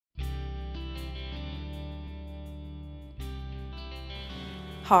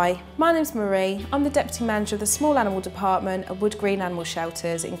Hi, my name's Marie. I'm the Deputy Manager of the Small Animal Department at Wood Green Animal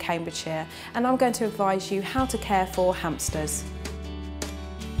Shelters in Cambridgeshire, and I'm going to advise you how to care for hamsters.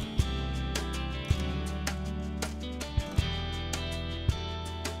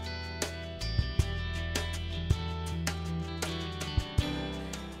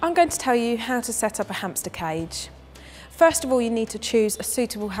 I'm going to tell you how to set up a hamster cage. First of all, you need to choose a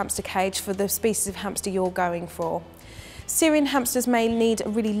suitable hamster cage for the species of hamster you're going for. Syrian hamsters may need a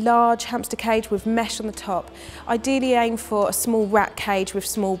really large hamster cage with mesh on the top. Ideally aim for a small rat cage with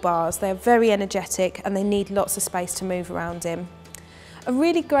small bars. They're very energetic and they need lots of space to move around in. A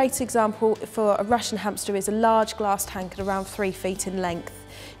really great example for a Russian hamster is a large glass tank at around 3 feet in length.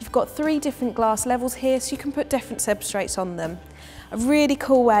 You've got 3 different glass levels here, so you can put different substrates on them. A really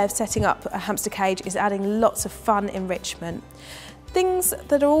cool way of setting up a hamster cage is adding lots of fun enrichment. Things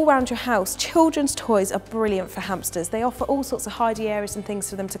that are all around your house, children's toys are brilliant for hamsters. They offer all sorts of hidey areas and things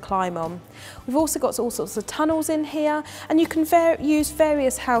for them to climb on. We've also got all sorts of tunnels in here, and you can use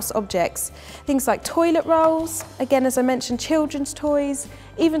various house objects. Things like toilet rolls, again as I mentioned, children's toys,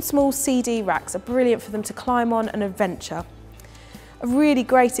 even small CD racks are brilliant for them to climb on and adventure. A really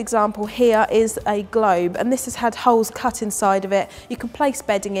great example here is a globe, and this has had holes cut inside of it. You can place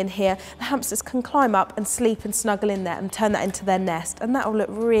bedding in here. The hamsters can climb up and sleep and snuggle in there and turn that into their nest, and that will look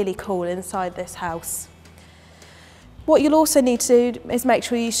really cool inside this house. What you'll also need to do is make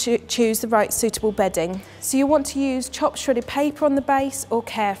sure you choose the right suitable bedding. So you want to use chopped shredded paper on the base or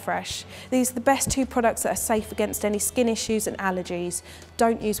Carefresh. These are the best 2 products that are safe against any skin issues and allergies.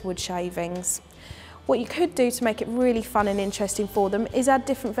 Don't use wood shavings. What you could do to make it really fun and interesting for them is add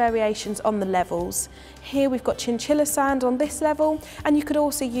different variations on the levels. Here we've got chinchilla sand on this level, and you could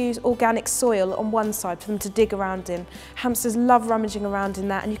also use organic soil on one side for them to dig around in. Hamsters love rummaging around in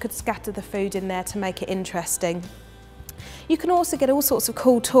that, and you could scatter the food in there to make it interesting. You can also get all sorts of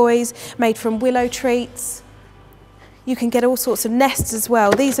cool toys made from willow treats. You can get all sorts of nests as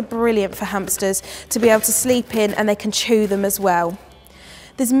well. These are brilliant for hamsters to be able to sleep in, and they can chew them as well.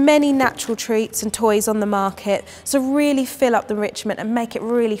 There's many natural treats and toys on the market, so really fill up the enrichment and make it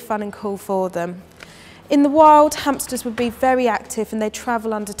really fun and cool for them. In the wild, hamsters would be very active and they'd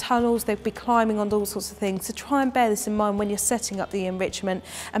travel under tunnels, they'd be climbing on all sorts of things, so try and bear this in mind when you're setting up the enrichment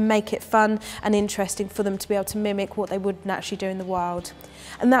and make it fun and interesting for them to be able to mimic what they would naturally do in the wild.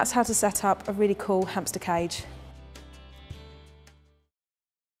 And that's how to set up a really cool hamster cage.